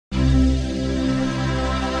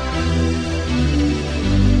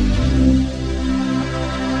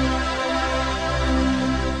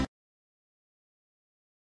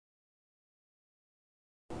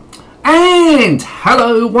And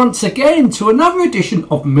hello once again to another edition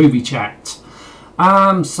of Movie Chat.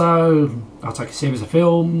 So I'll take a series of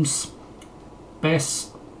films,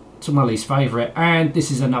 best to my least favourite, and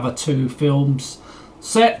this is another two films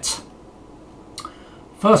set.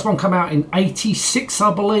 First one came out in '86,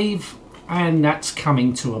 I believe, and that's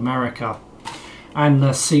Coming to America. And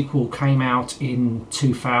the sequel came out in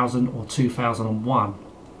 2000 or 2001.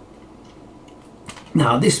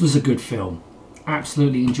 Now, this was a good film.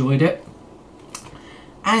 Absolutely enjoyed it.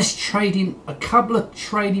 As one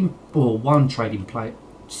trading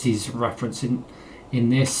places referencing in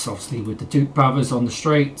this, obviously with the Duke brothers on the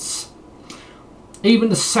streets. Even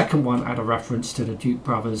the second one had a reference to the Duke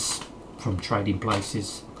brothers from Trading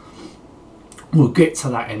Places. We'll get to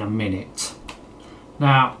that in a minute.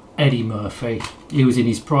 Now, Eddie Murphy, he was in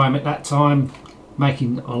his prime at that time,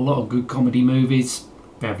 making a lot of good comedy movies.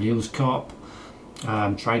 Beverly Hills Cop,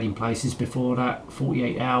 Trading Places before that,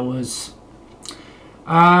 48 Hours.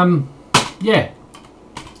 Yeah,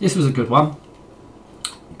 this was a good one.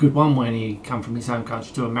 Good one when he come from his home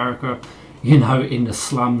country to America, you know, in the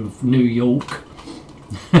slum of New York.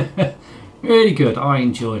 Really good. I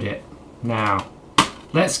enjoyed it. Now,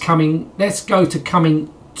 let's go to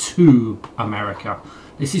Coming to America.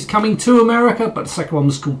 This is Coming to America, but the second one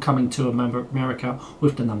was called Coming to America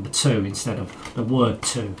with the number 2 instead of the word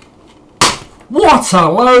 2. What a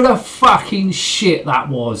load of fucking shit that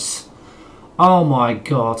was. Oh my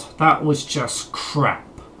god, that was just crap.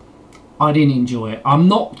 I didn't enjoy it. I'm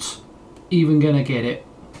not even going to get it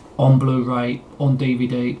on Blu-ray, on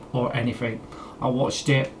DVD or anything. I watched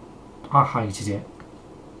it. I hated it.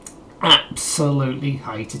 Absolutely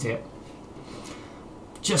hated it.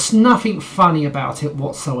 Just nothing funny about it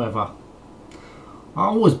whatsoever.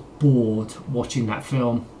 I was bored watching that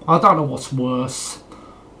film. I don't know what's worse,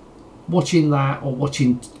 watching that or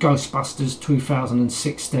watching Ghostbusters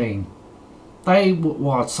 2016.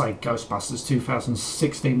 Well, I'd say Ghostbusters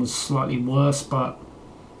 2016 was slightly worse, but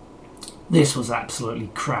this was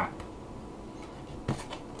absolutely crap.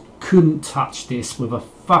 Couldn't touch this with a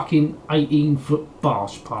fucking 18-foot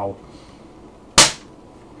barge pole.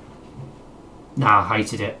 Nah, I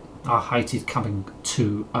hated it. I hated Coming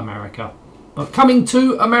to America. But Coming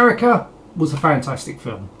to America was a fantastic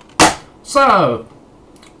film. So,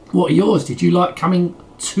 what are yours? Did you like Coming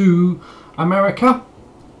to America?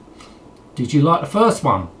 Did you like the first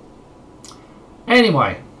one?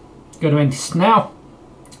 Anyway, going to end this now.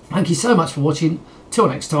 Thank you so much for watching. Till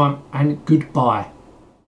next time, and goodbye.